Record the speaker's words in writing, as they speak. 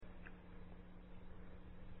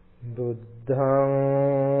Buddhaṃ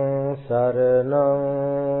saraṇaṃ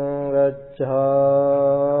gacchāmi,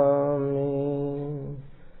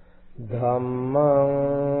 Dhammaṃ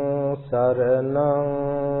saraṇaṃ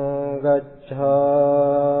gacchāmi,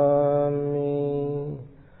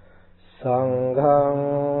 Saṅghaṃ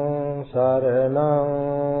saraṇaṃ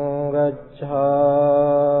gacchāmi.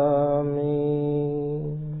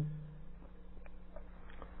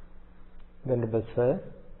 Venerable Sir,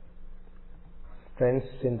 friends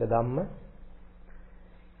in the Dhamma,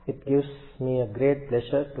 it gives me a great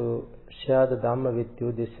pleasure to share the Dhamma with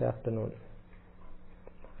you this afternoon.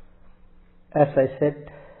 As I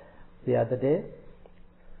said the other day,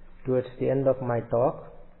 towards the end of my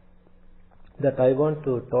talk, that I want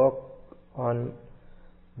to talk on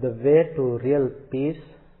the way to real peace,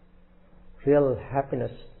 real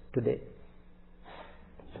happiness today.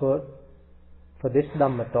 So, for this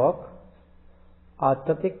Dhamma talk, our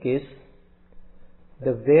topic is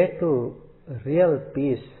the way to real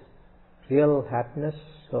peace, real happiness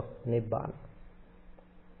of Nibbana.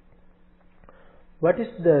 What is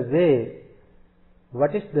the way?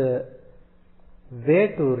 What is the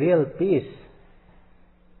way to real peace,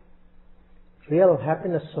 real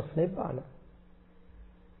happiness of Nibbana?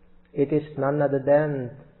 It is none other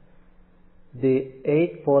than the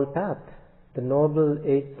Eightfold Path, the Noble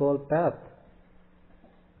Eightfold Path.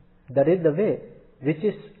 That is the way which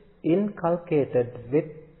is inculcated with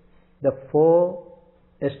the four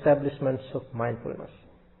establishments of mindfulness.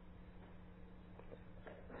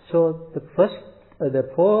 So the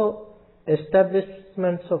four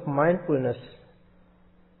establishments of mindfulness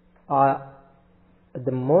are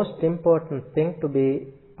the most important thing to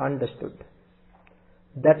be understood.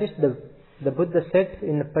 That is the Buddha said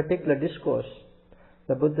in a particular discourse.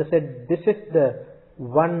 The Buddha said, this is the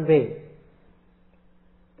one way.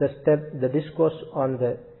 The discourse on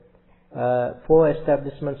the four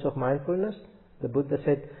establishments of mindfulness, the Buddha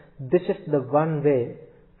said, this is the one way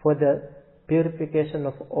for the purification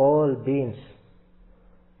of all beings,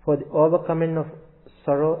 for the overcoming of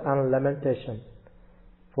sorrow and lamentation,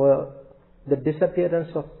 for the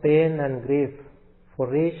disappearance of pain and grief, for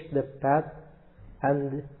reach the path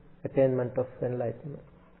and the attainment of enlightenment.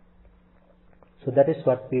 So that is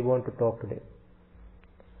what we want to talk today.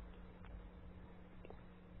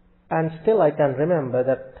 And still I can remember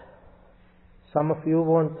that some of you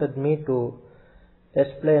wanted me to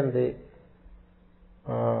explain the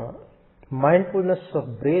mindfulness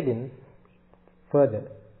of breathing further.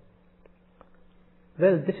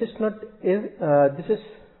 Well, this is not.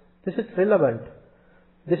 This is relevant.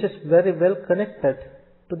 This is very well connected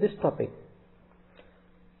to this topic.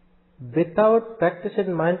 Without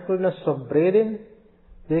practicing mindfulness of breathing,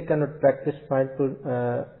 we cannot practice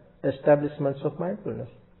establishments of mindfulness.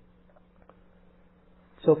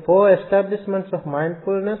 So, four establishments of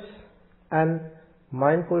mindfulness and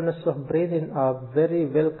mindfulness of breathing are very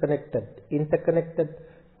well connected, interconnected,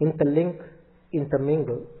 interlinked,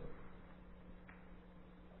 intermingled.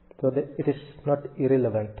 So, it is not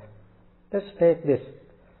irrelevant. Let's take this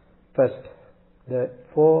first. The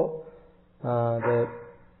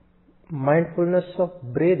mindfulness of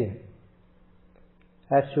breathing.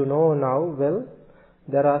 As you know now, well,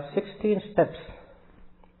 there are 16 steps.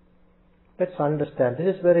 Let's understand.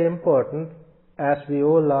 This is very important as we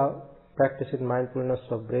all are practicing mindfulness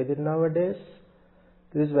of breathing nowadays.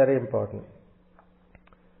 This is very important.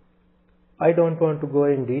 I don't want to go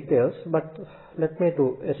in details, but let me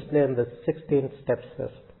to explain the 16 steps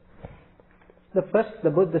first. The first, the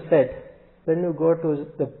Buddha said, when you go to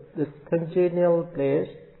the congenial place,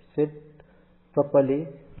 sit properly,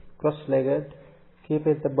 cross-legged, keep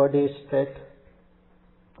the body straight,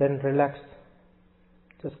 then relax.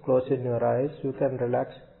 Just closing your eyes, you can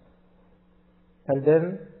relax. And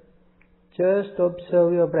then just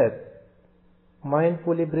observe your breath.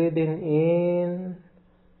 Mindfully breathing in,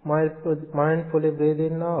 mindfully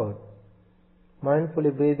breathing out.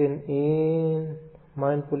 Mindfully breathing in,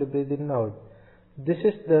 mindfully breathing out. This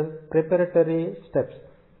is the preparatory steps.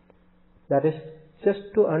 That is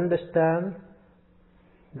just to understand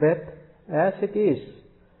breath as it is.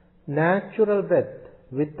 Natural breath,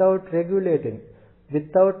 without regulating,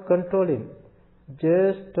 without controlling.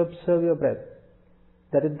 Just observe your breath.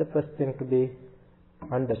 That is the first thing to be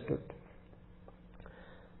understood.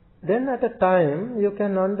 Then at a time you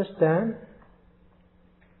can understand,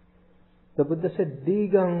 the Buddha said,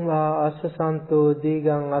 Digang va asasanto,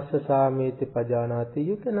 digang asasamiti pajanati.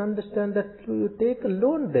 You can understand that you take a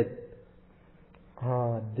lone breath.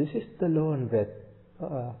 This is the lone breath.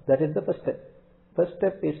 That is the first step. First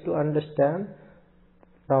step is to understand.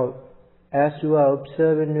 Now, as you are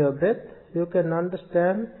observing your breath, you can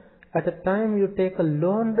understand At a time you take a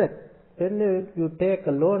lone breath. When you take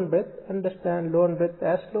a lone breath, understand lone breath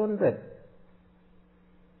as lone breath.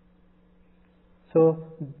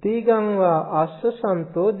 So, digangva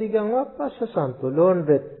asasanto, digangva pasasanto. Lone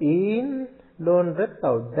breath in, lone breath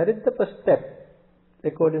out. That is the first step.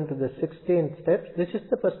 According to the 16 steps, this is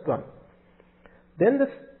the first one. Then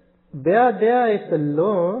where there is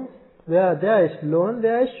lone,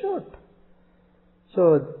 there is short.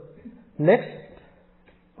 So, next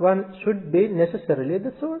one should be necessarily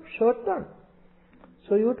the short one.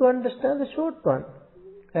 So, you have to understand the short one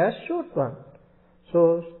as short one.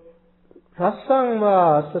 So, rassang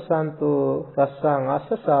va asasanto, rassang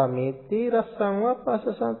asasamiti, rassang va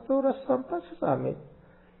pasasanto, rassang pasasami.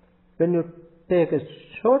 When you take a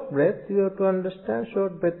short breath, you have to understand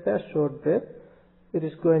short breath as short breath. It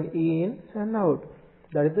is going in and out.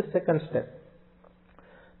 That is the second step.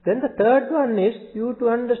 Then the third one is you have to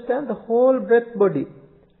understand the whole breath body.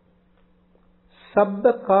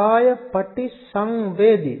 Sabbha kaya pati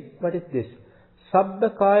sangvedi. What is this?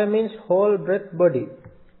 Sabbha kaya means whole breath body.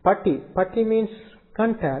 Pati means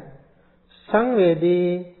contact.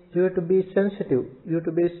 Sangvedi, you have to be sensitive. You have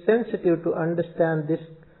to be sensitive to understand this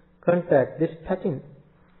contact, this touching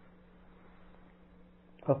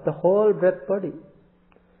of the whole breath body.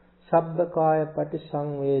 Sabbha kaya pati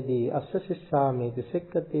sangvedi asasisami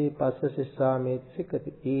sikkati pasasisami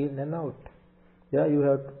sikkati. In and out. Yeah, you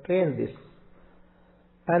have to train this.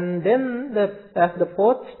 And then as the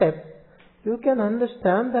fourth step, you can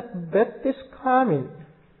understand that breath is calming.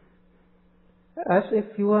 As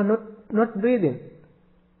if you are not breathing.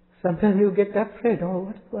 Sometimes you get afraid.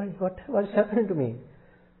 Oh, what is happening to me?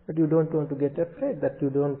 But you don't want to get afraid that you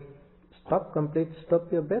don't stop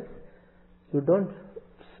your breath. You don't.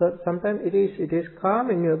 So sometimes it is calm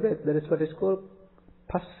in your breath. That is what is called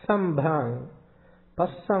passambhang.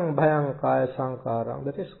 Passambhang kaya sankaram.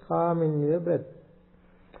 That is calm in your breath.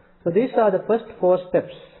 So these are the first four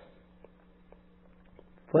steps.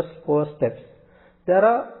 There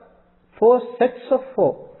are 4 sets of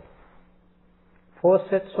 4. 4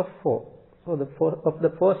 sets of 4. So the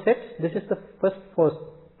four sets, this is the first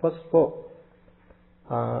four.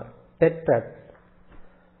 Tetrad.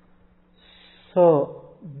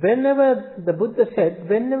 So whenever the Buddha said,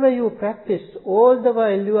 whenever you practice, all the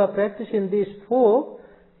while you are practicing these 4,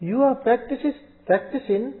 you are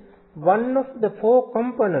practicing one of the 4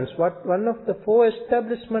 components, one of the 4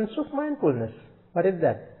 establishments of mindfulness. What is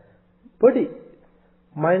that? Body.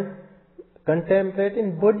 Mind,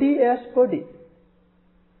 contemplating body as body.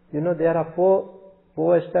 You know, there are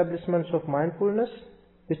 4 establishments of mindfulness,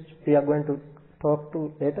 which we are going to talk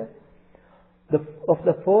to later. Of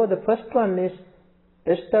the 4, the first one is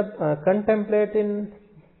contemplating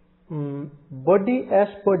body as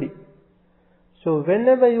body. So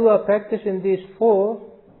whenever you are practicing these 4,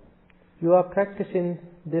 you are practicing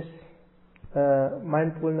this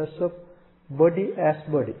mindfulness of body as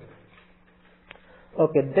body.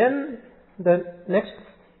 Okay, then the next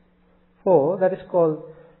 4, that is called,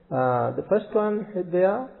 the first one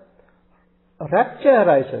there, rapture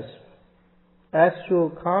arises. As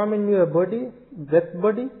you calm in your body, breath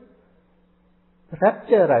body,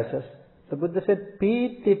 rapture arises. The Buddha said,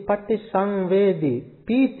 piti pati sangvedi.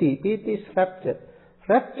 Piti is rapture.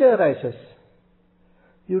 Rapture arises.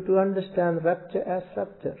 You to understand rapture as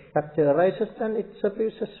rapture. Rapture arises and it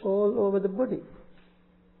suffuses all over the body.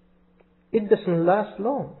 It doesn't last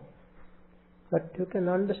long. But you can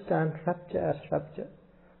understand rapture as rapture.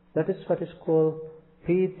 That is what is called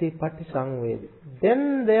piti pati sangvedi.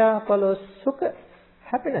 Then there follows sukha,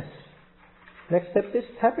 happiness. Next step is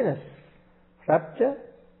happiness. Rapture,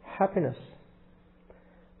 happiness.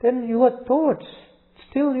 Then your thoughts.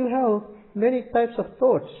 Still you have many types of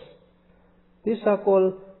thoughts. These are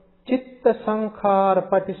called chitta sankhara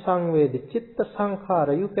pati sangvedi. Chitta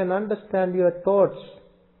sankhara. You can understand your thoughts.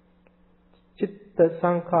 Chitta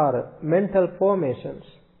sankhara, mental formations.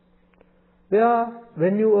 Where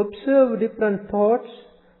when you observe different thoughts,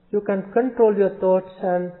 you can control your thoughts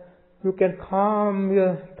and you can calm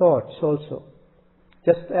your thoughts also.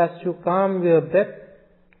 Just as you calm your breath,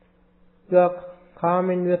 you are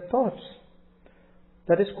calming your thoughts.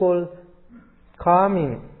 That is called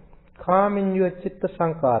calming. Calming your chitta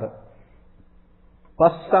sankhara.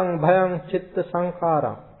 Passang bhayang chitta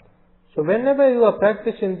sankhara. So whenever you are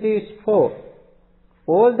practicing these 4,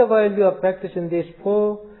 all the while you are practicing these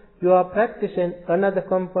 4, you are practicing another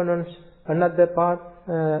components, another part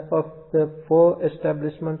of the 4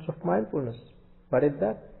 establishments of mindfulness. What is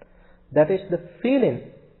that? That is the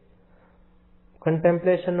feeling.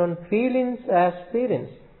 Contemplation on feelings as feelings.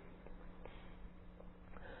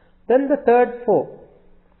 Then the third 4.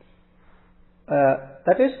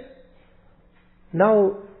 That is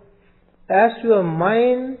Now, as your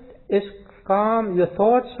mind is calm, your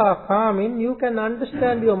thoughts are calming, you can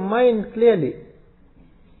understand your mind clearly.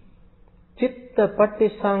 Chitta pati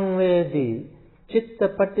sangvedi, chitta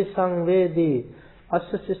pati sangvedi,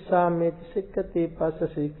 asasissameti sikkati,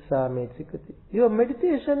 pasasissameti sikkati. Your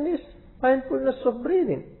meditation is mindfulness of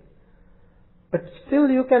breathing. But still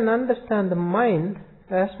you can understand the mind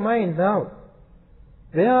as mind now.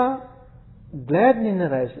 Where gladness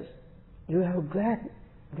arises, you have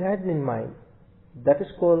gladdening mind. That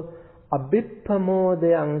is called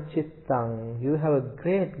abhippamodayang chittang. You have a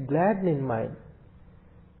great gladdening mind.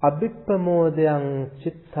 Abhippamodayang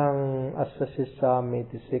chittang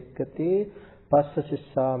asasissameti sikkati,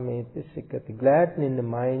 pasasissameti sikkati. Gladdening the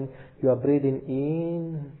mind, you are breathing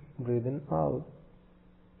in, breathing out.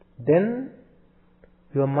 Then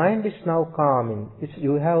your mind is now calming.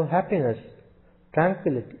 You have happiness,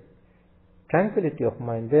 tranquility of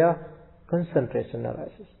mind, where concentration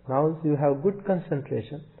arises. Now you have good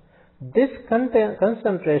concentration. This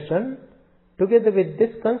concentration, together with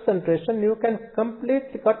this concentration, you can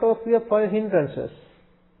completely cut off your 5 hindrances.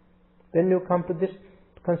 Then you come to this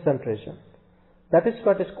concentration. That is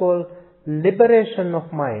what is called liberation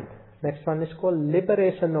of mind. Next one is called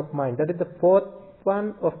liberation of mind. That is the 4th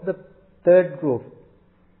one of the third group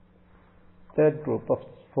of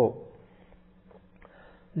 4.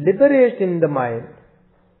 Liberating the mind.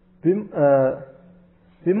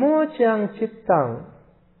 Vimochayang chittang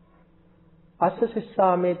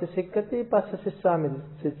asasissameti sikkati,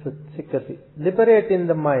 pasasissameti sikkati. Liberating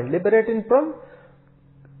the mind. Liberating from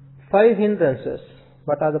 5 hindrances.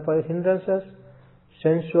 What are the 5 hindrances?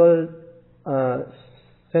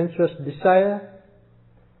 Sensuous desire,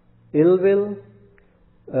 ill will,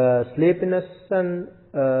 sleepiness and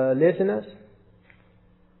laziness,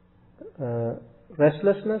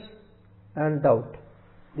 restlessness and doubt.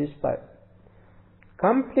 These 5.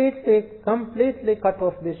 Completely cut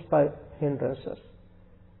off these 5 hindrances.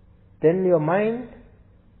 Then your mind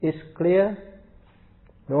is clear,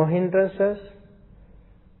 no hindrances.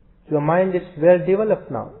 Your mind is well developed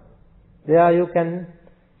now, where you can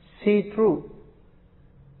see through.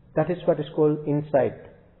 That is what is called insight,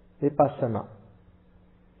 vipassana.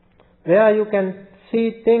 Where you can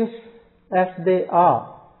see things as they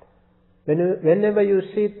are. Whenever you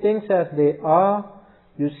see things as they are,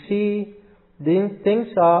 you see things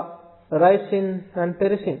are arising and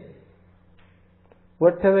perishing.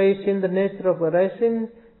 Whatever is in the nature of arising,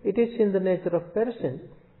 it is in the nature of perishing.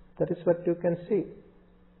 That is what you can see.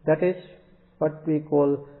 That is what we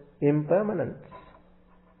call impermanence.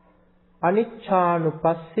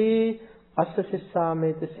 Aniccanupassī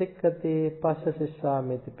asasissameti sikkati,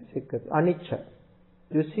 pasasissameti sikkati. Anicca.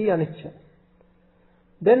 You see anicca.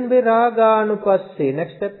 Then virāgānupassī.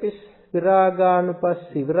 Next step is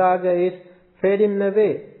virāgānupassī. Viraga is fading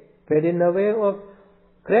away of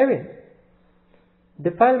craving,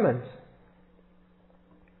 defilements.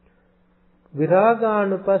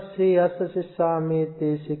 Virāgānupassī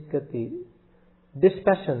asasissameti sikkati.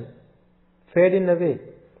 Dispassion, fading away.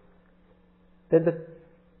 Then the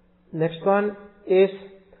next one is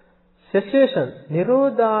cessation.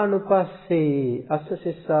 Nirodhanupassī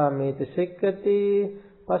asasissameti sikkati,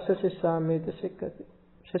 pasasissameti sikkati.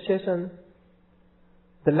 Cessation.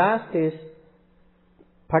 The last is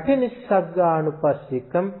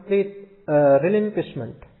patinissagganupassī, complete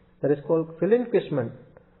relinquishment. That is called relinquishment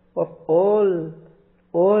of all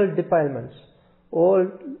defilements, all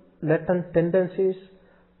latent tendencies,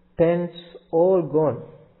 tents, all gone.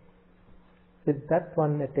 With that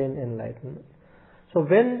one attain enlightenment. So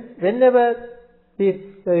whenever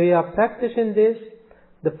we are practicing this,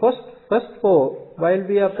 the first 4, while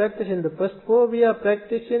we are practicing the first 4, we are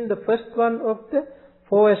practicing the first one of the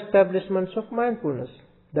 4 establishments of mindfulness.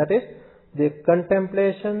 That is the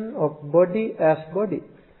contemplation of body as body.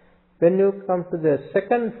 When you come to the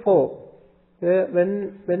second 4,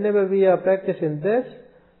 whenever we are practicing this,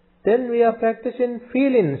 then we are practicing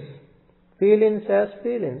feelings as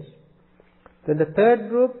feelings. Then the third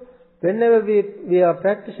group, whenever we are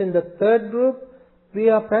practicing the third group, we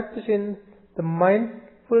are practicing the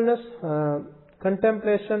mindfulness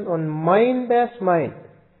contemplation on mind as mind,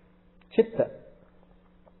 chitta.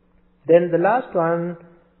 Then the last one,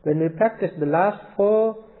 when we practice the last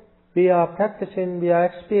 4, we are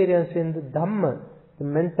experiencing the Dhamma, the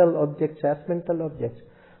mental objects as mental objects.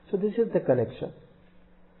 So this is the connection.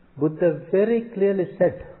 Buddha very clearly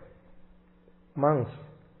said, monks,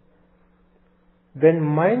 when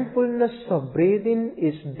mindfulness of breathing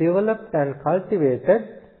is developed and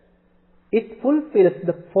cultivated, it fulfills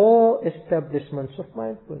the 4 establishments of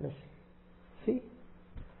mindfulness. See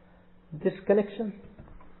this connection?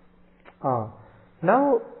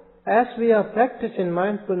 Now, as we are practicing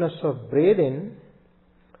mindfulness of breathing,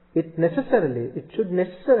 it should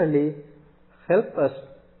necessarily help us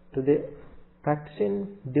to the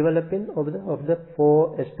practicing, developing of the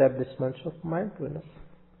 4 establishments of mindfulness.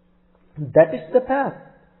 That is the path.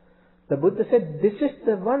 The Buddha said, this is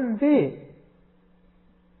the one way.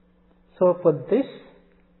 So for this,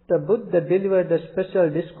 the Buddha delivered a special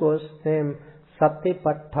discourse named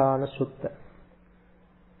Satipatthana Sutta.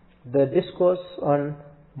 The discourse on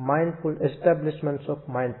mindful establishments of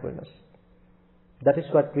mindfulness. That is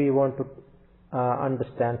what we want to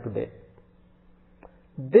understand today.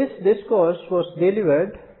 This discourse was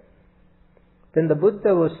delivered when the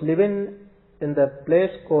Buddha was living in the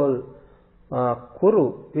place called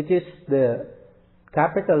Kuru, which is the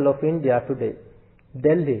capital of India today,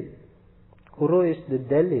 Delhi. Kuru is the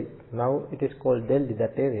Delhi. Now it is called Delhi,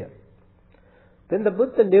 that area. When the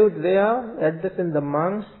Buddha lived there, addressing the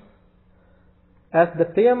monks, as the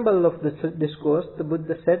preamble of the discourse, the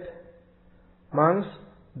Buddha said, monks,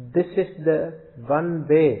 this is the one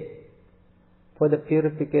way for the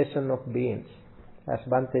purification of beings. As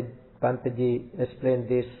Bhanteji explained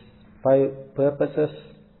these 5 purposes,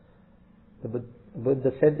 the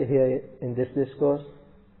Buddha said here in this discourse,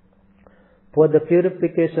 for the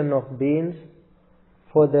purification of beings,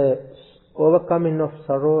 for the overcoming of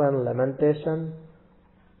sorrow and lamentation,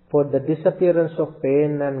 for the disappearance of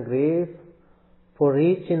pain and grief, for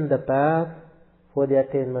reaching the path, for the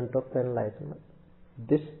attainment of enlightenment.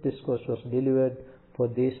 This discourse was delivered for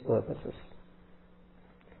these purposes.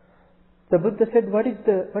 The Buddha said, what is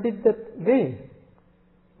the way?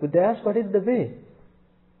 Buddha asked, what is the way?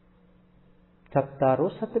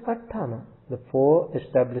 Cattaro Satipatthana, the 4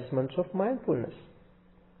 establishments of mindfulness.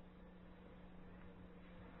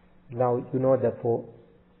 Now you know the 4.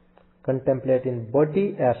 Contemplating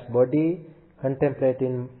body as body,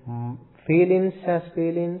 contemplating feelings as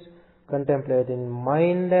feelings, contemplating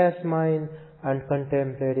mind as mind, and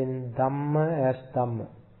contemplating Dhamma as Dhamma.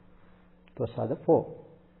 Those are the 4.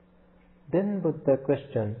 Then Buddha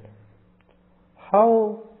questioned,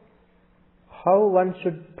 how one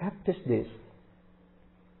should practice this?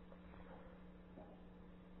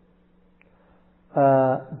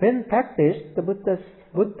 When practiced, the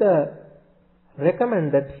Buddha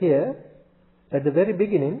recommended here, at the very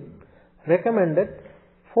beginning, recommended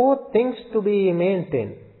 4 things to be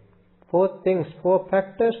maintained. 4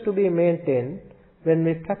 factors to be maintained when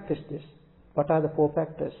we practice this. What are the 4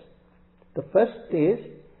 factors? The first is,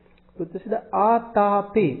 Buddha said, the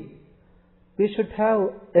atapi. We should have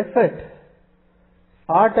effort,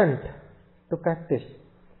 ardent to practice.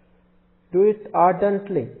 Do it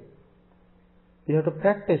ardently. We have to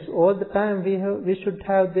practice all the time. We should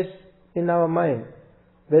have this in our mind.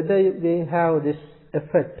 Whether we have this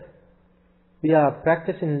effort, we are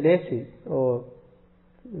practicing lazy or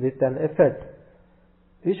with an effort.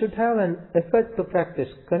 We should have an effort to practice,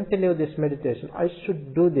 continue this meditation. I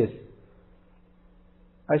should do this.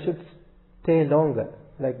 I should stay longer,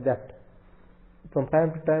 like that. From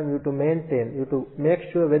time to time you have to maintain, you have to make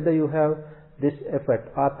sure whether you have this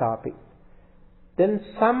effort, atapi. Then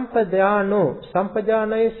sampajano.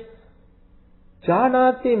 Sampajana is,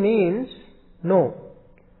 janati means know.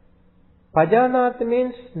 Pajanati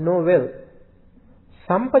means know well.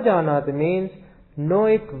 Sampajanati means know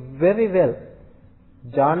it very well.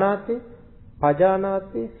 Janati,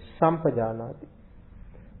 pajanati, sampajanati.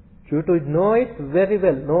 You to know it very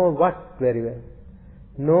well. Know what very well?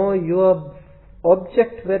 Know your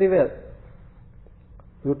object very well.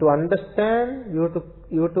 You to understand,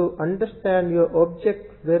 you to understand your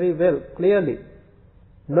object very well, clearly.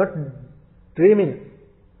 Not dreaming.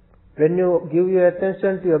 When you give your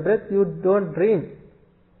attention to your breath, you don't dream.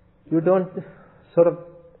 You don't sort of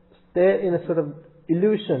stay in a sort of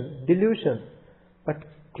delusion, but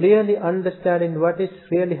clearly understanding what is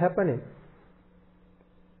really happening.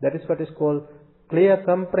 That is what is called clear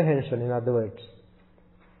comprehension, in other words.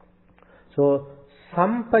 So,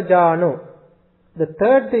 sampajano. The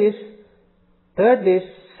third is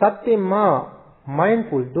satima,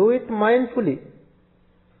 mindful. Do it mindfully.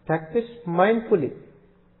 Practice mindfully.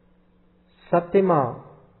 Satima.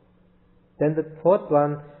 Then the 4th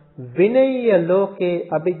one, vinaya loke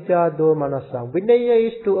abhijja do manasa. Vinaya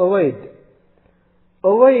is to avoid.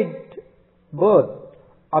 Avoid both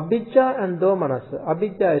abhijja and domanasa.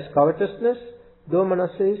 Abhijja is covetousness,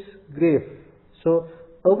 domanasa is grief. So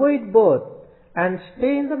avoid both and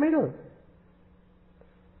stay in the middle.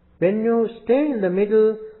 When you stay in the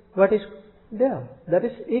middle, what is there? That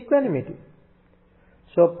is equanimity.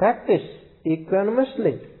 So practice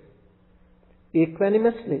equanimously.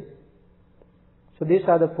 Equanimously. So these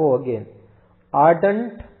are the 4 again.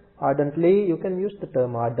 Ardent, Ardently, you can use the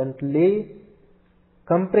term ardently,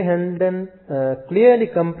 comprehending, clearly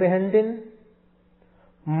comprehending,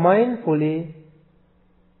 mindfully,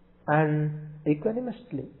 and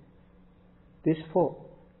equanimously. These four.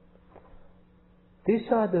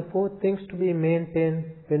 These are the four things to be maintained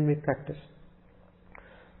when we practice.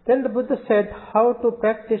 Then the Buddha said how to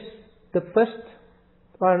practice the first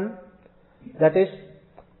one, that is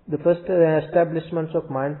the first establishments of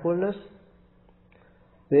mindfulness,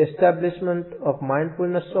 the establishment of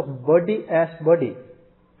mindfulness of body as body.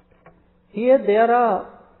 Here there are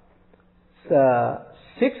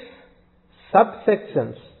 6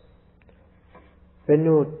 subsections. When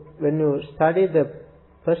you study the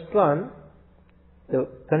first one, the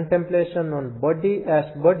contemplation on body as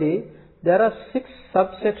body, there are 6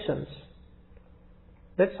 subsections.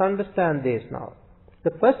 Let's understand this now.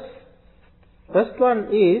 The first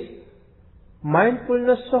one is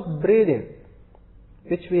mindfulness of breathing,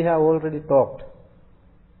 which we have already talked.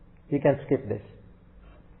 We can skip this.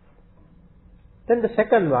 Then the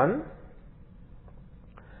second one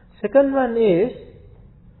is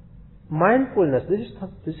mindfulness.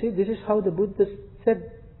 This is how the Buddha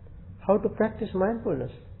said how to practice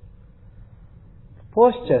mindfulness.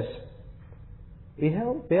 Postures. We have,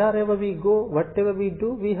 wherever we go, whatever we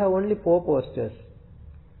do, we have only 4 postures.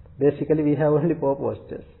 Basically, we have only 4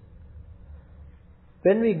 postures.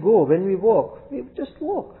 When we go, when we walk, we just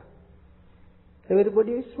walk.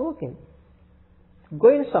 Everybody is walking.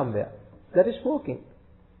 Going somewhere, that is walking.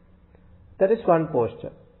 That is one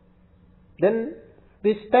posture. Then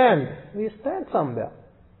we stand somewhere.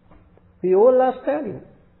 We all are standing.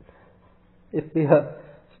 If we are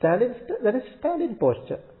standing, that is standing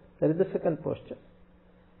posture. That is the second posture.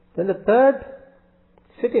 Then the third,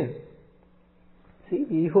 sitting. See,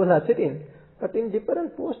 we all are sitting, but in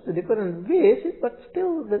different postures, different ways, but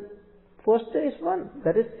still the posture is one,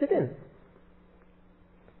 that is sitting.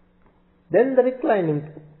 Then the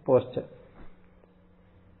reclining posture.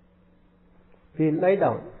 We lie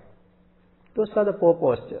down. Those are the 4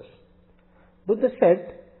 postures. Buddha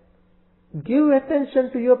said, give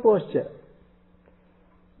attention to your posture.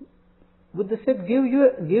 Buddha said, give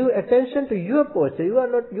attention to your posture.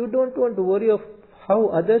 You don't want to worry of how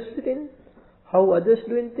others sitting, how others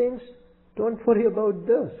doing things. Don't worry about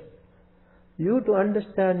those. You to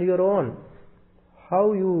understand your own,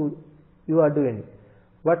 how you are doing,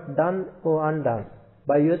 what done or undone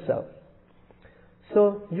by yourself.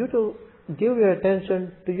 So you to give your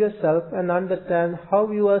attention to yourself and understand how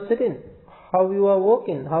you are sitting, how you are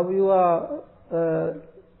walking, how you are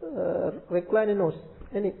reclining or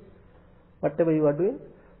whatever you are doing.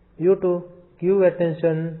 You to give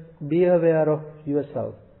attention, be aware of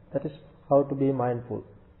yourself. That is how to be mindful.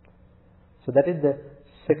 So that is the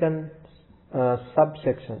second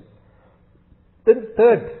subsection. Then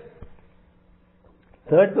third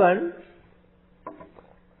one,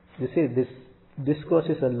 you see this discourse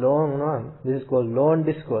is a long one. This is called long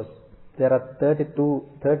discourse. There are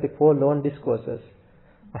 34 long discourses.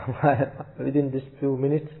 Within these few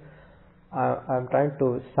minutes, I'm trying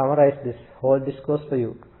to summarize this whole discourse for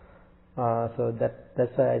you. So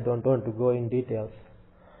that's why I don't want to go in details.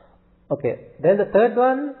 Okay. Then the third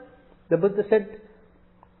one, the Buddha said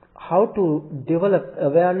how to develop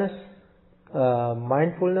awareness,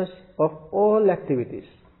 mindfulness of all activities.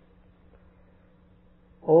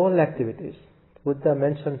 All activities. Buddha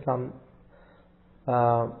mentioned some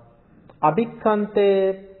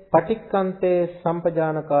abhikkante, patikkante,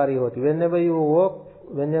 sampajanakari hoti. Whenever you walk,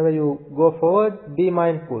 whenever you go forward, be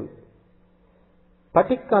mindful.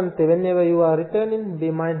 Patikkante, whenever you are returning,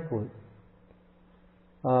 be mindful.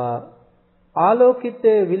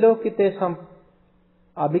 Alokite, vilokite,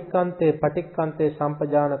 abhikkante, patikkante,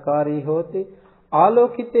 sampajanakari hoti.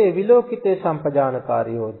 Alokite, vilokite,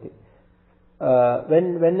 sampajanakari hoti.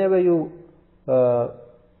 Whenever you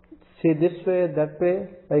see this way, that way,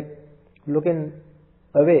 like looking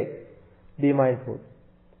away, be mindful.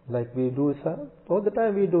 Like we do, all the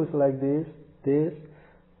time we do like this,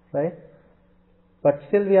 right? But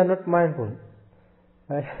still we are not mindful.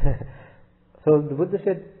 Right? So the Buddha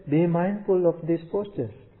said, be mindful of these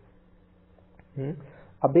postures.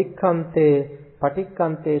 Abhikkante,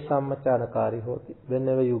 patikkante, sammachanakari hoti.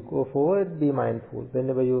 Whenever you go forward, be mindful.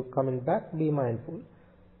 Whenever you coming back, be mindful.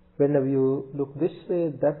 Whenever you look this way,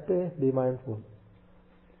 that way, be mindful.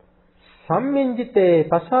 Samminjite,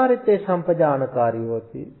 pasarite, sampajanakari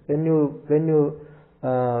hoti. When you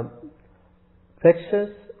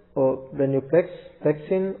flexes, or when you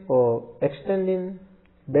flexing or extending,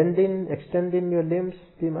 bending, extending your limbs,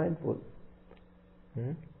 be mindful.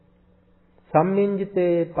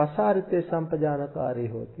 Samminjite, pasarite,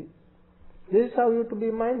 sampajanakari hoti. This is how you to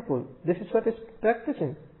be mindful. This is what is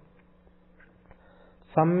practicing.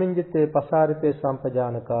 Samminjite pasarite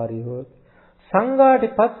sampajanakari hoti.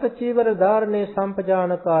 Sangati patta chivara dharane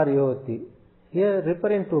sampajanakari hoti. Here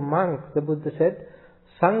referring to monks, the Buddha said,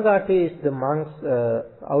 Sangati is the monk's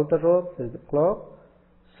outer robe, is the cloak.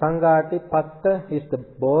 Sangati patta is the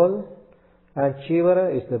bowl. And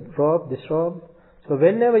chivara is the robe, this robe. So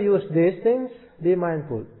whenever you use these things, be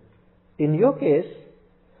mindful. In your case,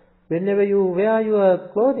 whenever you wear your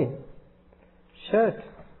clothing, shirt,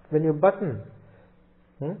 when you button,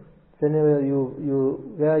 whenever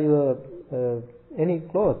you wear your any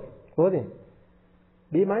clothing,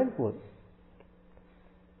 be mindful.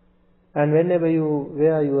 And whenever you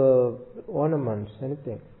wear your ornaments,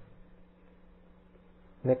 anything,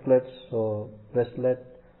 necklace or bracelet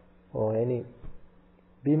or any,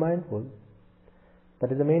 be mindful.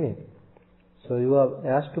 That is the meaning. So you are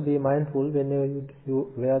asked to be mindful whenever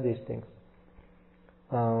you wear these things.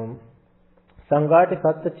 Sangati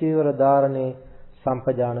katta chivara dharane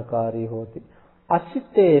sampajanakari hoti.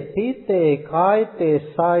 Asite, pite,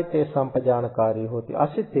 kaite, saite sampajanakari hoti.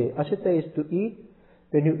 Asite is to eat.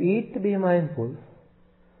 When you eat, be mindful.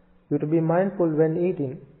 You have to be mindful when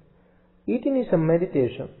eating. Eating is a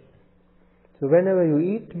meditation. So whenever you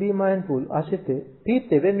eat, be mindful. Asite,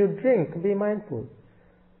 pite, when you drink, be mindful.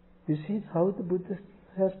 You see how the Buddha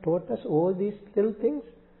has taught us all these little things?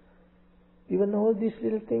 Even all these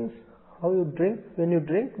little things, how you drink, when you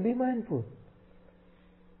drink, be mindful.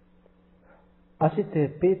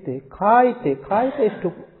 Asite, pite, kaite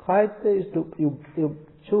is to you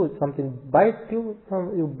chew something,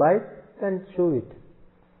 you bite and chew it.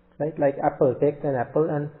 Right? Like apple, take an apple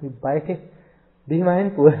and you bite it. Be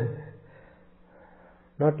mindful.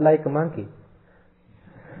 Not like a monkey.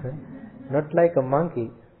 Not like a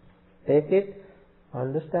monkey. Take it,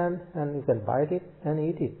 understand, and you can bite it and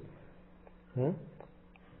eat it.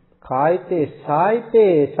 Kaite,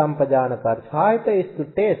 saite, sampajanakar. Saite is to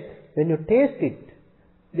taste. When you taste it,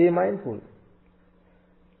 be mindful.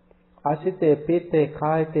 Asite, pite,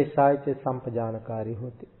 kaite, saite, sampajanakari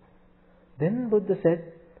hoti. Then Buddha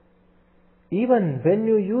said, even when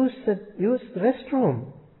you use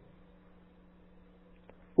restroom,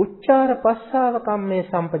 Uchchara passava kamme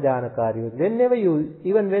sampajanakari. Whenever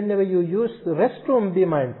you use the restroom, be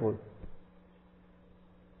mindful.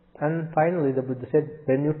 And finally the Buddha said,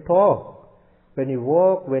 when you talk, when you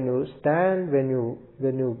walk, when you stand, when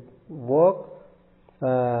you walk,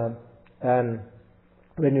 and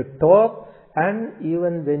when you talk, and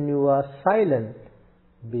even when you are silent,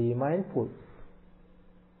 be mindful.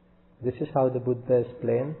 This is how the Buddha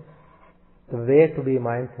explained the way to be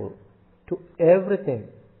mindful. To everything,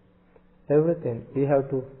 we have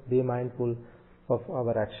to be mindful of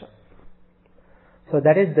our action. So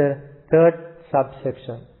that is the third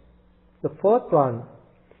subsection. The fourth one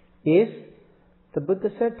is, the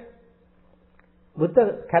Buddha said,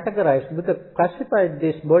 Buddha classified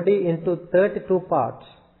this body into 32 parts.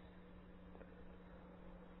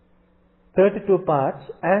 32 parts,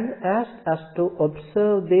 and asked us to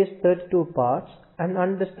observe these 32 parts and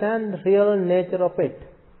understand the real nature of it.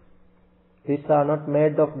 These are not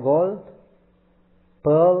made of gold,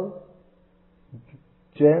 pearl,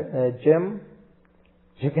 gem.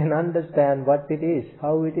 You can understand what it is,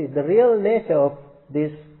 how it is, the real nature of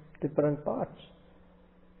these different parts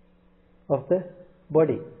of the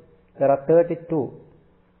body. There are 32.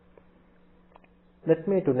 Let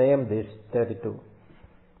me to name these 32.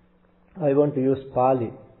 I want to use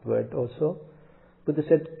Pali word also. Buddha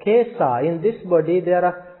said, Kesa, in this body there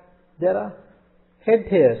are head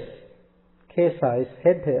hairs. Kesa is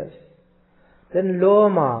head hairs. Then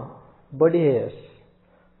Loma, body hairs.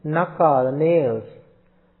 Naka, nails.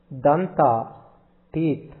 Danta,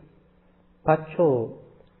 teeth. Pacho,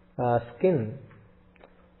 skin.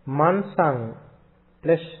 Mansang,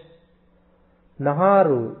 flesh.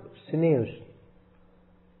 Naharu, sinews.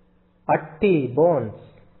 Atti, bones.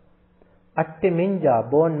 Atti minja,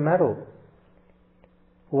 bone marrow.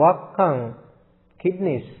 Wakkang,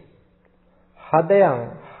 kidneys.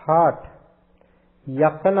 Hadayang, heart.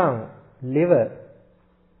 Yakanang, liver.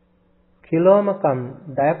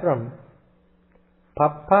 Kilomakam, diaphragm.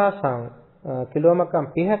 Pappasang,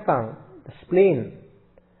 kilomakam, pihakang, spleen.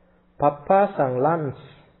 Pappasang, lungs.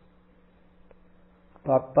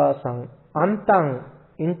 Pappasang, antang,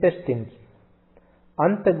 intestines.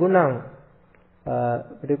 Antagunang,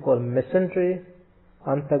 what do you call, mesentery.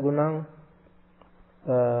 Antagunang,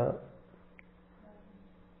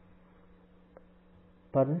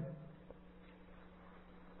 pardon?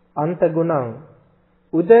 Antagunang,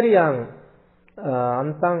 udariyang,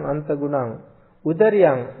 antagunang,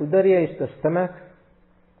 udariyang, udariya is the stomach,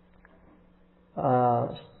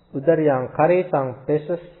 Udariyang karisang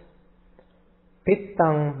pesus,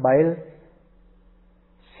 pittang bile,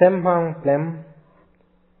 semhang phlegm,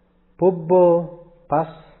 pubbo pus,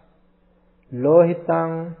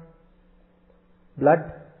 lohitang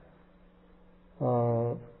blood,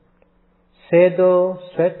 sedo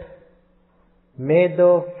sweat,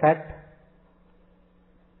 medo fat,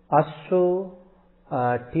 asu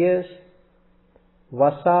tears,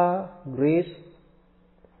 vasa grease,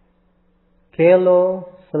 kelo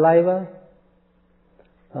saliva,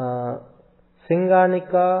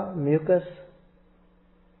 singanika mucus,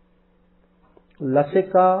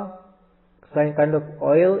 lasika kind of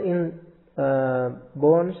oil in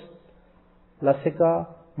bones, lasika,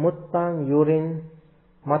 muttang urine,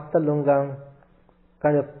 mattalungang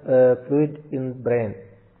kind of fluid in brain.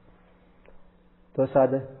 Those are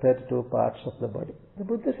the 32 parts of the body. The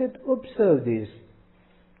Buddha said, observe these.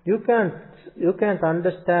 You can't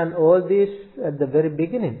understand all these at the very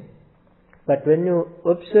beginning. But when you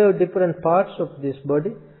observe different parts of this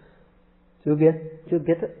body, you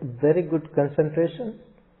get a very good concentration.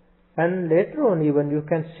 And later on even you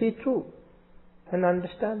can see through and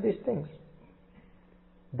understand these things.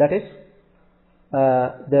 That is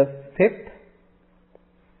the fifth,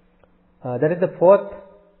 that is the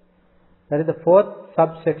fourth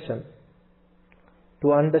subsection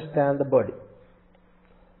to understand the body.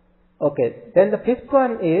 Okay, then the fifth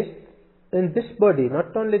one is, in this body,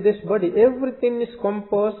 not only this body, everything is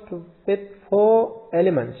composed with 4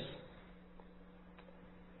 elements.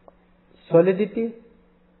 Solidity,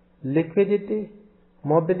 liquidity,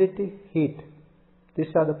 mobility, heat.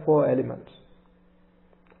 These are the 4 elements.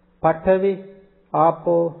 Pathavi,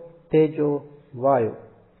 Apo, Tejo, Vayu.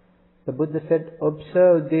 The Buddha said,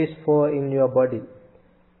 observe these 4 in your body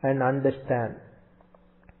and understand.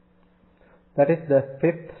 That is the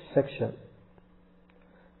 5th section.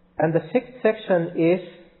 And the 6th section is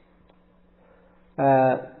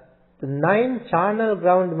the 9 charnel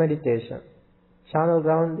ground meditation. Charnel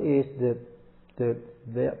ground is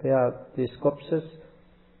where these corpses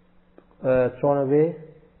thrown away.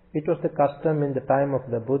 It was the custom in the time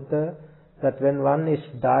of the Buddha that when one is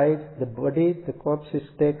died, the corpse is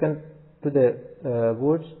taken to the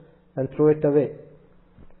woods and throw it away.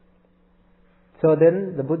 So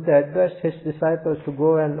then the Buddha advised his disciples to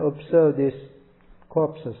go and observe these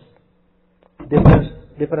corpses,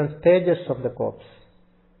 different stages of the corpse,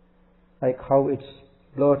 like how it's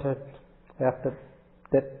bloated after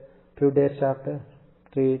death, few days after,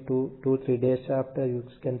 3 days after, you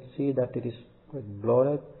can see that it is quite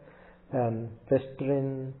bloated and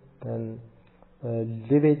festering and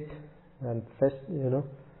livid and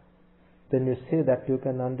then you see that you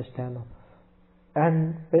can understand.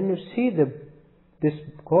 And when you see this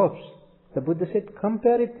corpse, the Buddha said,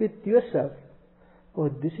 compare it with yourself. Oh,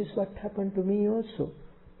 this is what happened to me also.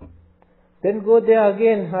 Then go there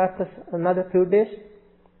again after another few days.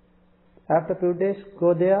 After a few days,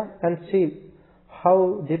 go there and see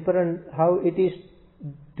how it is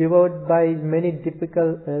devoured by many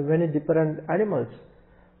different animals,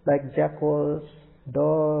 like jackals,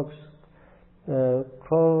 dogs,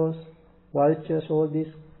 crows, vultures, all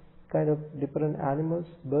these kind of different animals,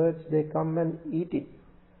 birds, they come and eat it.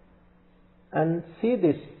 And see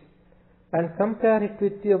this and compare it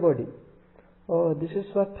with your body. Oh, this is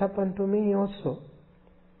what happened to me also.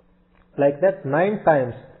 Like that 9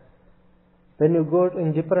 times. When you go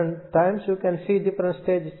in different times, you can see different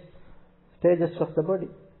stages of the body.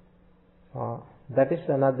 That is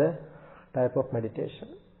another type of meditation.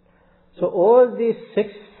 So all these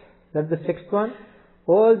 6, that's the 6th one,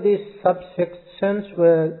 all these subsections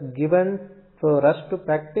were given for us to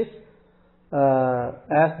practice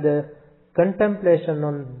as the contemplation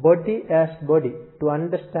on body as body, to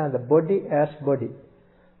understand the body as body.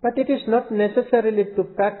 But it is not necessarily to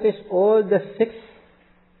practice all the 6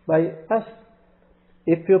 by us.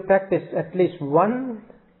 If you practice at least one,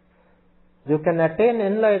 you can attain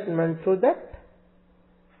enlightenment through that.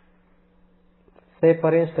 Say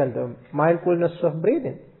for instance, mindfulness of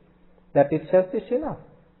breathing. That itself is enough.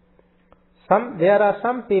 There are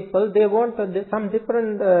some people, they want some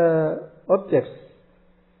different objects.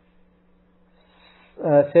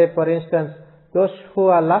 Say for instance, those who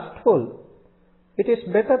are lustful, it is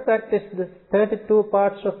better practice the 32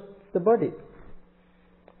 parts of the body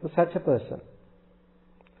for such a person.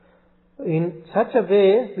 In such a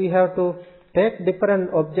way, we have to take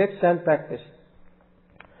different objects and practice.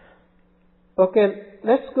 Okay,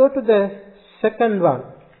 let's go to the second one.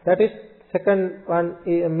 That is, second one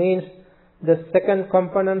means the second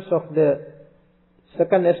components of the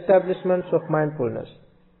second establishments of mindfulness.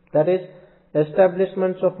 That is,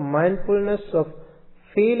 establishments of mindfulness of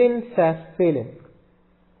feelings as feeling.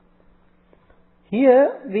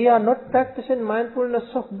 Here we are not practicing mindfulness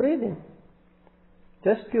of breathing.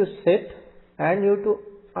 Just you sit and you to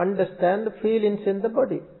understand the feelings in the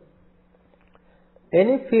body.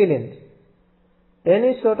 Any feelings,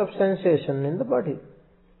 any sort of sensation in the body.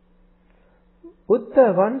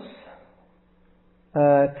 Buddha once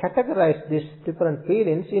categorized these different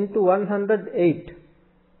feelings into 108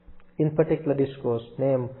 in particular discourse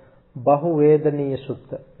named Bahuvedaniya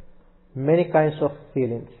Sutta. Many kinds of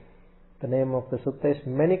feelings. The name of the sutta is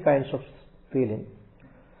many kinds of feelings.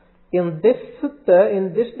 In this sutta,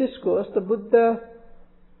 in this discourse, the Buddha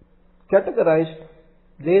categorized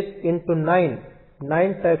this into nine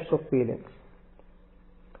types of feelings.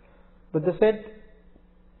 Buddha said,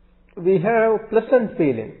 we have pleasant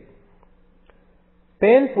feeling,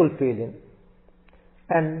 painful feeling,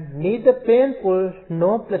 and neither painful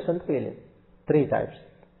nor pleasant feeling. 3 types.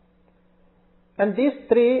 And these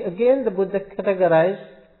 3, again, the Buddha categorized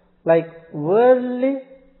like worldly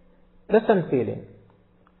pleasant feeling,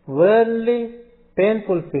 worldly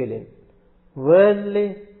painful feeling,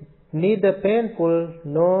 worldly neither painful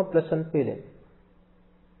nor pleasant feeling.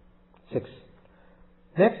 6.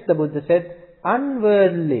 Next the Buddha said,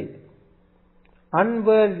 unworldly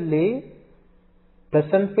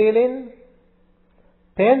pleasant feeling,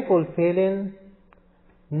 painful feeling,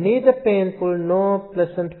 neither painful nor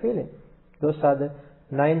pleasant feeling. Those are the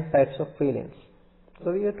 9 types of feelings.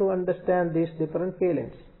 So we have to understand these different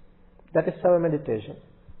feelings. That is our meditation.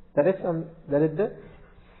 That is the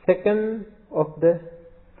second of the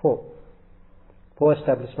four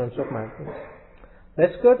establishments of mindfulness.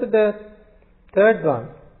 Let's go to the third one.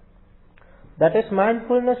 That is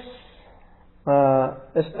mindfulness,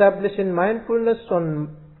 establishing mindfulness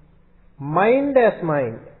on mind as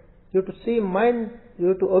mind. You have to see mind, you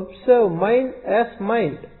have to observe mind as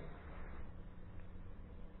mind.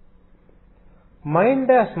 Mind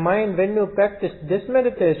as mind, when you practice this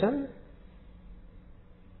meditation,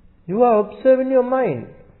 you are observing your mind,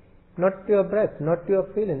 not your breath, not your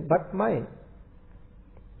feeling, but mind.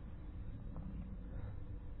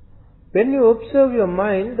 When you observe your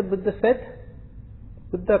mind, the Buddha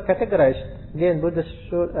categorized, again Buddha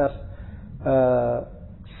showed us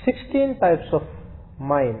 16 types of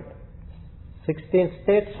mind, 16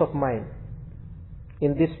 states of mind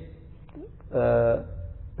in this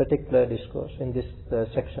particular discourse, in this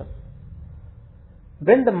section.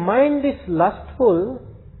 When the mind is lustful,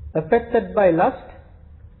 affected by lust,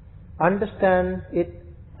 understand it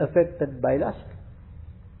affected by lust.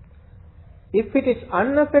 If it is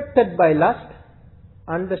unaffected by lust,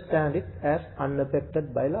 understand it as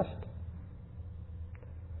unaffected by lust.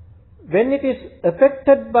 When it is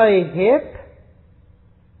affected by hate,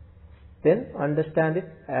 then understand it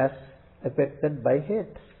as affected by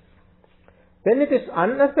hate. When it is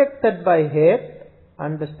unaffected by hate,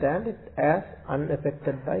 understand it as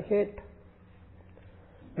unaffected by hate.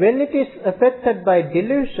 When it is affected by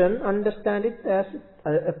delusion, understand it as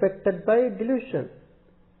affected by delusion.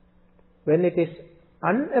 When it is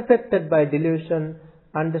unaffected by delusion,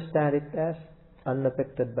 understand it as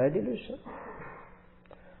unaffected by delusion.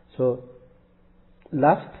 So,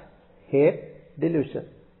 lust, hate, delusion.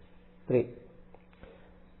 3.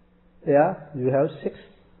 Yeah, you have 6.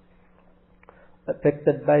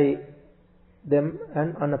 Affected by them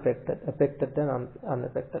and unaffected. Affected and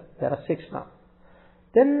unaffected. There are 6 now.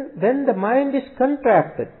 Then, when the mind is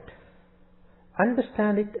contracted,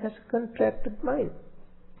 understand it as contracted mind.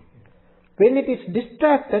 When it is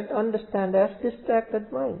distracted, understand as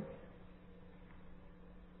distracted mind.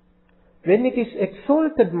 When it is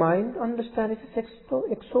exalted mind, understand it as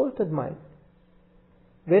exalted mind.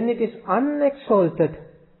 When it is unexalted,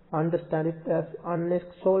 understand it as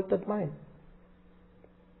unexalted mind.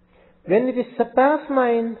 When it is surpassed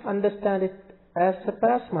mind, understand it as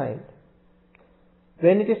surpassed mind.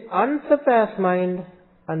 When it is unsurpassed mind,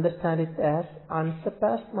 understand it as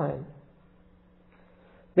unsurpassed mind.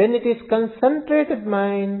 When it is concentrated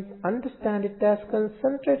mind, understand it as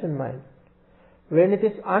concentrated mind. When it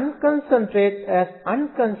is unconcentrated, as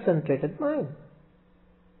unconcentrated mind.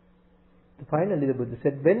 Finally, the Buddha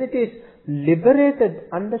said, when it is liberated,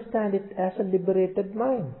 understand it as a liberated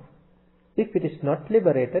mind. If it is not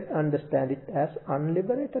liberated, understand it as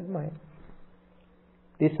unliberated mind.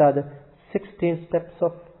 These are the 16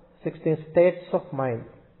 states of mind.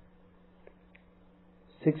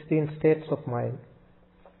 16 states of mind.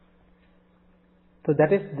 So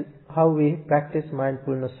that is how we practice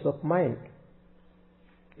mindfulness of mind,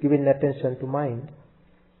 giving attention to mind.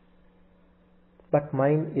 But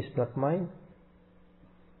mind is not mind.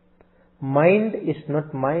 Mind is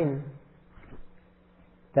not mind.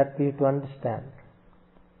 That we have to understand.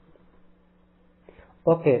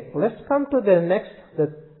 Okay, let's come to the next,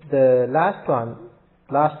 the last one,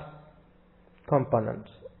 last components,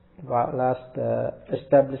 last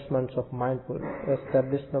establishment of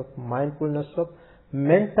mindfulness of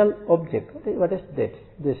mental object. What is this?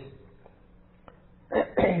 This.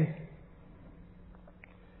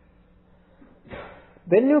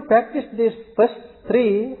 When you practice these first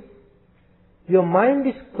three, your mind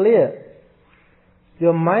is clear.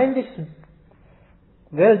 Your mind is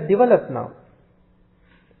well developed now.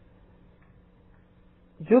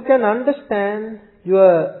 You can understand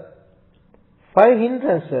your 5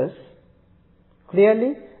 hindrances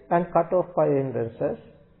clearly and cut off 5 hindrances,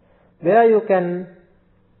 where you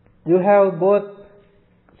have both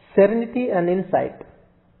serenity and insight.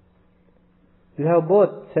 You have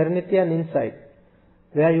both serenity and insight,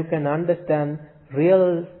 where you can understand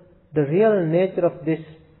the real nature of this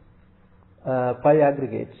 5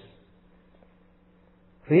 aggregates.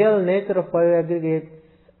 Real nature of 5 aggregates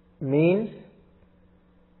means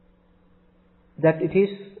that it is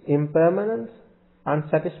impermanent,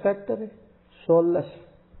 unsatisfactory, soulless.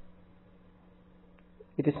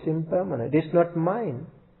 It is impermanent. It is not mine.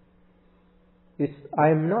 I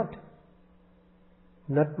am not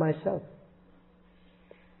myself.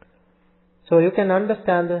 So you can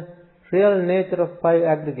understand the real nature of 5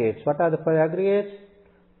 aggregates. What are the 5 aggregates?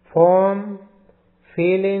 Form,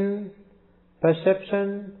 feeling,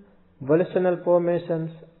 perception, volitional formations,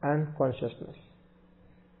 and consciousness.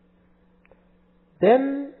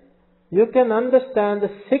 Then you can understand the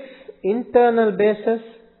 6 internal bases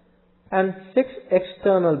and 6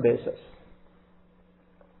 external bases.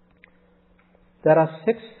 There are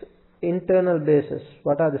 6 internal bases.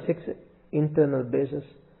 What are the 6 internal bases?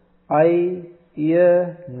 Eye,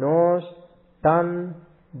 ear, nose, tongue,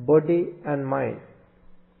 body, and mind.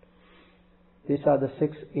 These are the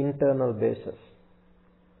 6 internal bases.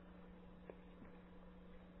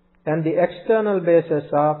 And the external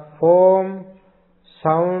bases are form,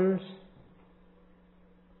 sounds,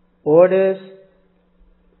 odors,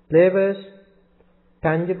 flavors,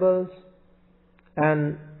 tangibles,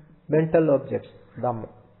 and mental objects, Dhamma.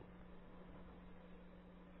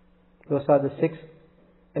 Those are the 6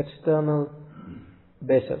 external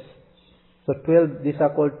bases. So 12, these are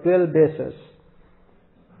called 12 bases.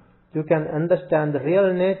 You can understand the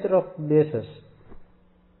real nature of bases.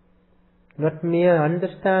 Not mere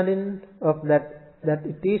understanding of that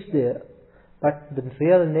it is there, but the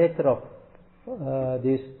real nature of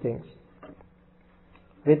these things.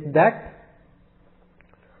 With that,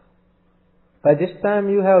 by this time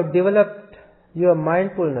you have developed your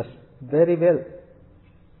mindfulness very well.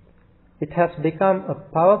 It has become a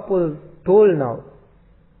powerful tool now.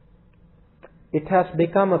 It has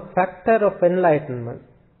become a factor of enlightenment,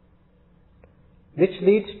 which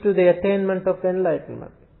leads to the attainment of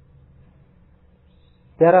enlightenment.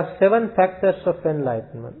 There are 7 factors of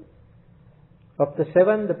enlightenment. Of the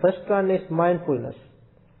 7, the first one is mindfulness.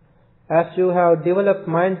 As you have developed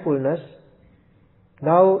mindfulness,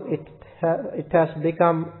 now it has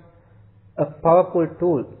become a powerful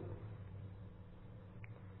tool.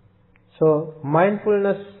 So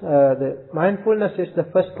mindfulness is the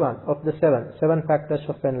first one of the 7 factors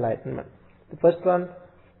of enlightenment. The first one,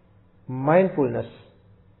 mindfulness.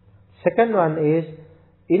 Second one is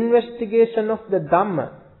investigation of the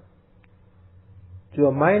Dhamma.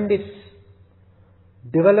 Your mind is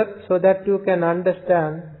developed so that you can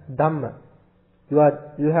understand Dhamma. You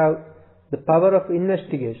have the power of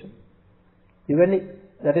investigation.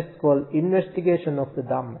 That is called investigation of the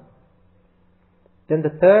Dhamma. Then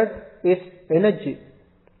the third is energy,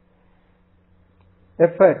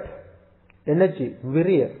 effort, energy,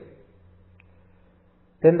 virya.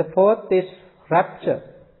 Then the fourth is rapture,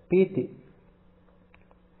 piti,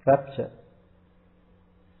 rapture.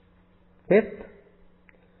 Fifth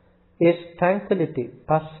is tranquility,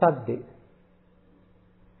 passaddhi.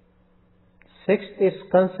 Sixth is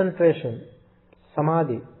concentration,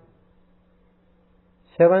 samadhi.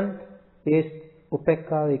 Seventh is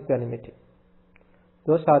upekkha, equanimity.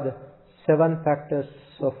 Those are the 7 factors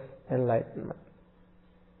of enlightenment.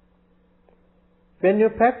 When you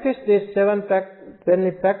practice these 7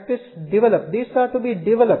 develop, these are to be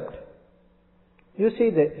developed. You see,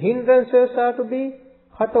 the hindrances are to be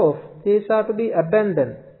cut off. These are to be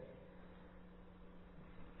abandoned.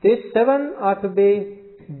 These 7 are to be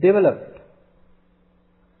developed.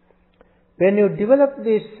 When you develop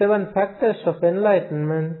these 7 factors of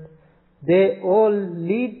enlightenment, they all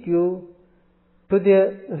lead you to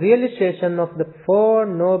the realization of the 4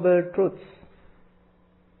 noble truths.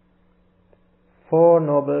 4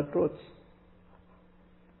 noble truths.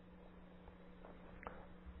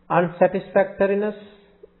 Unsatisfactoriness,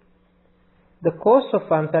 the cause of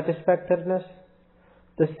unsatisfactoriness,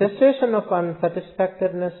 the cessation of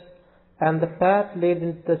unsatisfactoriness, and the path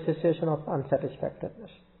leading to the cessation of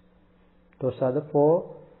unsatisfactoriness. Those are the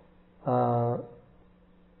four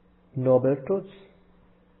noble truths.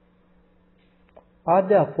 Are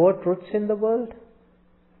there four truths in the world?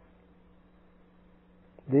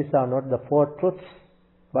 These are not the four truths,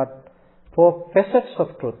 but four facets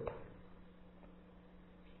of truth.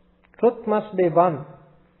 Truth must be one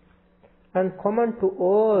and common to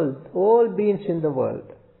all beings in the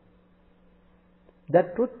world.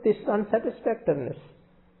 That truth is unsatisfactoriness.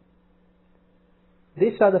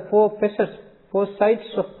 These are the four facets, four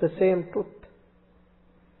sides of the same truth.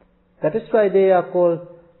 That is why they are called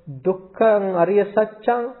Dukkhaṃ Ariya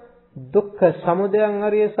Sacchaṃ, Dukkha Samudayam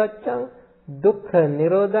Ariya Sacchaṃ, Dukkha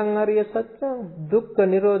Nirodhaṃ Ariya Sacchaṃ, Dukkha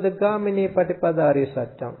Nirodhagamini Patipada Ariya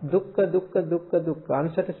Sacchaṃ. Dukkha, Dukkha, Dukkha, Dukkha.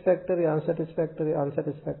 Unsatisfactory, unsatisfactory,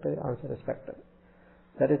 unsatisfactory, unsatisfactory.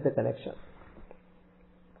 That is the connection.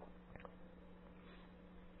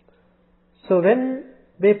 So when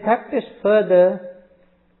we practice further,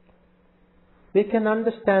 we can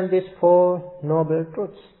understand these four noble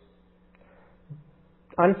truths.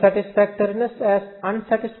 Unsatisfactoriness as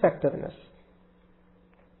unsatisfactoriness.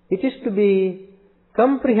 It is to be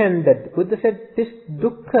comprehended. Buddha said this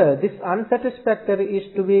dukkha, this unsatisfactory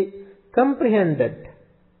is to be comprehended.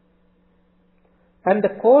 And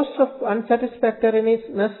the cause of unsatisfactoriness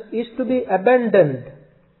is to be abandoned.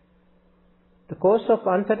 The cause of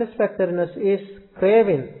unsatisfactoriness is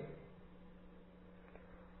craving.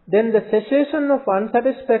 Then the cessation of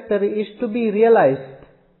unsatisfactory is to be realized.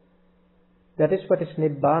 That is what is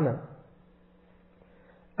Nibbana.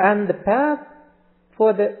 And the path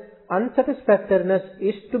for the unsatisfactoriness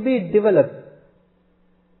is to be developed.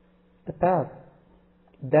 The path.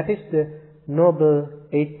 That is the Noble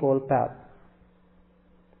Eightfold Path.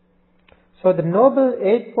 So the Noble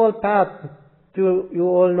Eightfold Path, you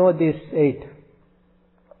all know these eight.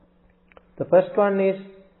 The first one is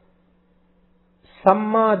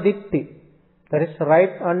Samma Ditti, that is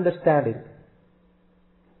right understanding.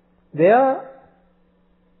 There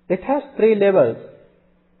it has three levels.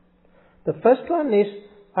 The first one is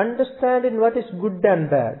understanding what is good and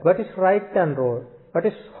bad, what is right and wrong, what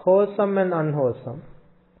is wholesome and unwholesome.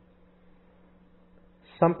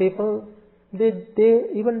 Some people, they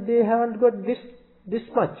haven't got this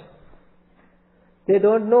much. They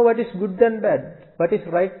don't know what is good and bad, what is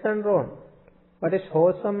right and wrong, what is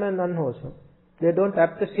wholesome and unwholesome. They don't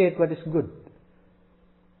appreciate what is good.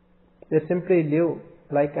 They simply live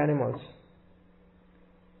like animals.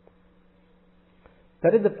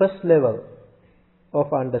 That is the first level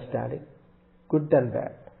of understanding, good and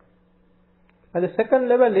bad. And the second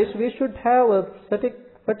level is we should have a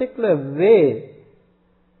particular way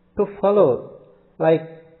to follow, like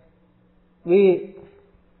we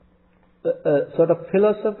sort of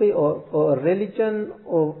philosophy or religion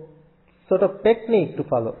or sort of technique to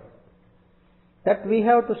follow. That we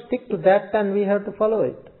have to stick to that and we have to follow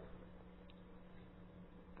it.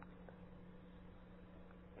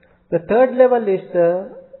 The third level is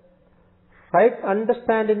the right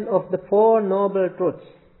understanding of the Four Noble Truths.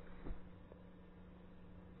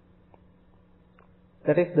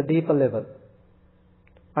 That is the deeper level.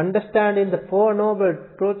 Understanding the Four Noble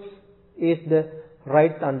Truths is the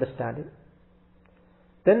right understanding.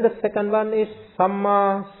 Then the second one is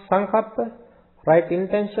Samma Sankappa, right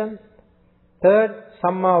intention. Third,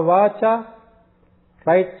 Samma Vacha,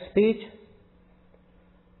 right speech.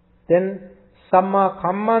 Then Samma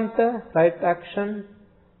Kammanta, right action.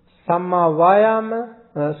 Samma Vayama,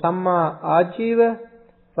 Samma Ajiva,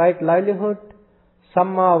 right livelihood.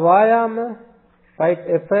 Samma Vayama, right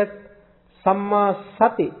effort. Samma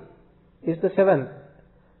Sati is the seventh.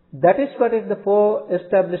 That is what is the four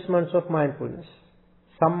establishments of mindfulness.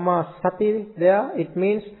 Samma Sati there, it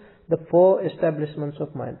means the four establishments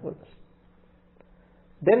of mindfulness.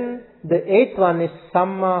 Then the eighth one is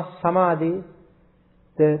Samma Samadhi,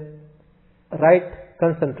 the right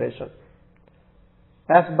concentration.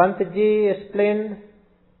 As Bhantiji explained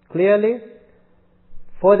clearly,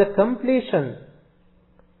 for the completion,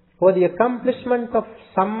 for the accomplishment of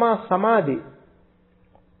Samma Samadhi,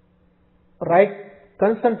 right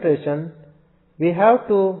concentration, we have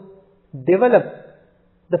to develop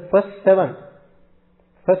the first seven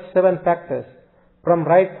factors, from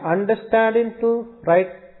right understanding to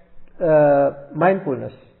right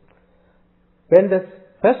mindfulness. When the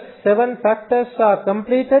first seven factors are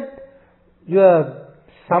completed, your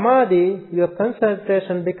samadhi, your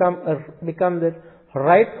concentration become the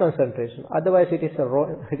right concentration. Otherwise, it is a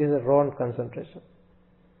wrong concentration.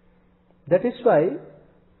 That is why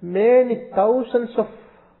many thousands of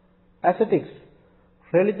ascetics,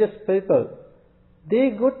 religious people,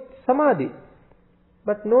 they got samadhi,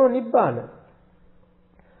 but no nibbana,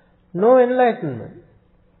 no enlightenment.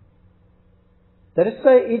 That is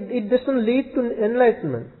why it doesn't lead to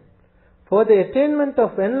enlightenment. For the attainment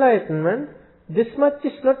of enlightenment, this much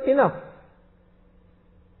is not enough.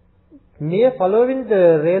 Mere following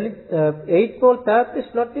the Eightfold Path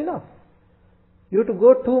is not enough. You have to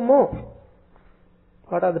go two more.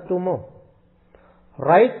 What are the two more?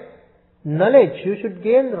 Right knowledge. You should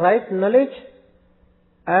gain right knowledge,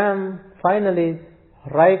 and finally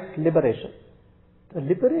right liberation. The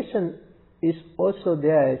liberation is also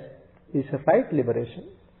there, is a right liberation.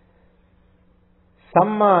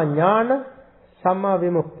 Samma jnana, samma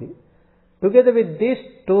vimukti. Together with these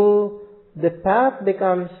two, the path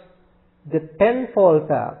becomes the tenfold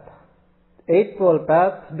path. Eightfold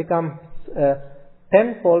path becomes a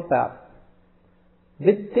tenfold path.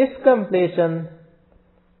 With this completion,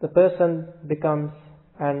 the person becomes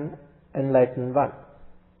an enlightened one.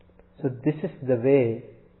 So this is the way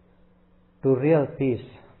to real peace,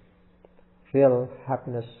 real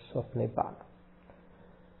happiness of Nibbana.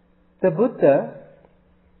 The Buddha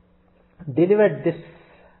delivered this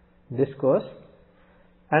discourse,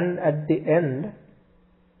 and at the end,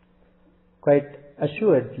 quite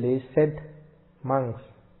assuredly said, monks,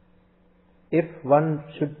 if one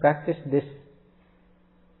should practice this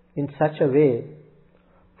in such a way,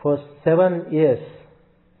 for 7 years,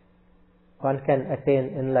 one can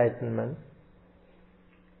attain enlightenment.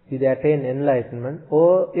 Either attain enlightenment,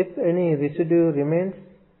 or if any residue remains,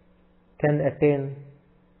 can attain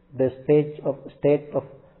the state of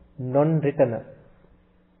non-returner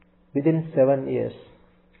within 7 years.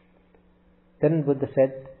 Then Buddha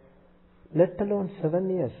said, let alone 7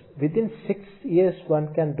 years. Within 6 years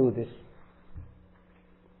one can do this.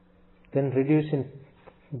 Then reducing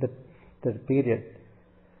the period.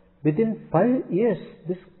 Within 5 years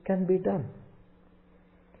this can be done.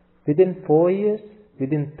 Within 4 years,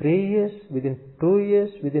 within 3 years, within 2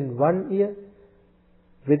 years, within 1 year,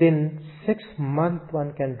 within 6 months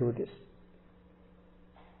one can do this.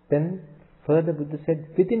 Then further Buddha said,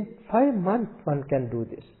 within 5 months one can do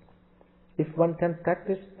this. If one can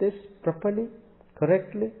practice this properly,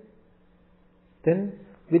 correctly, then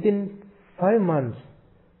within 5 months,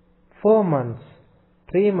 4 months,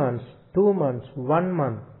 3 months, 2 months, 1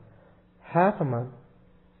 month, half a month,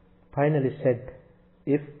 finally said,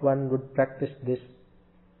 if one would practice this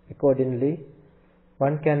accordingly,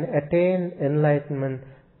 one can attain enlightenment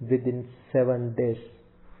within 7 days.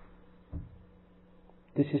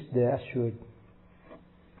 This is the assured.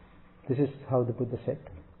 This is how the Buddha said.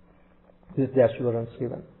 This is the assurance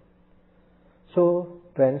given. So,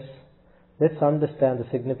 friends, let's understand the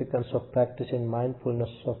significance of practicing mindfulness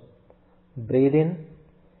of breathing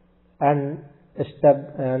and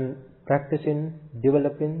practicing,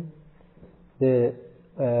 developing the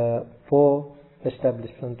 4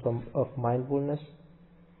 establishments of mindfulness.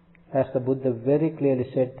 As the Buddha very clearly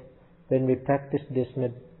said, when we practice this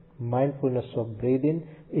mindfulness of breathing,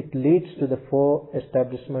 it leads to the 4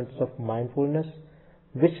 establishments of mindfulness,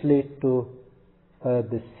 which lead to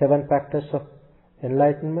the 7 factors of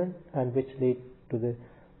enlightenment, and which lead to the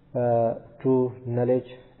true knowledge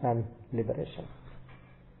and liberation.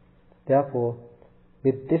 Therefore,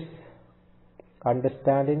 with this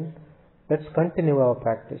understanding, let's continue our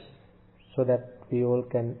practice so that we all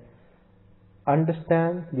can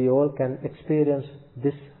understand, we all can experience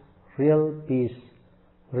this real peace,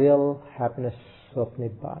 real happiness of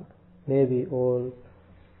Nibbana. May we all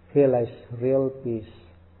realize real peace,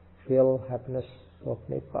 real happiness of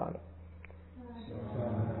Nibbana.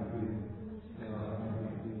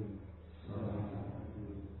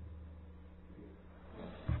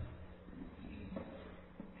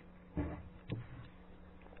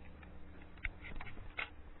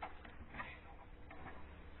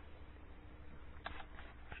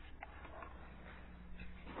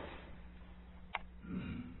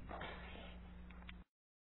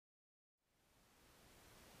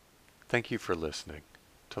 Thank you for listening.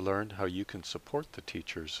 To learn how you can support the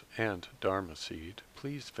teachers and Dharma Seed,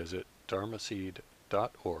 please visit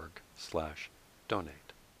dharmaseed.org/donate.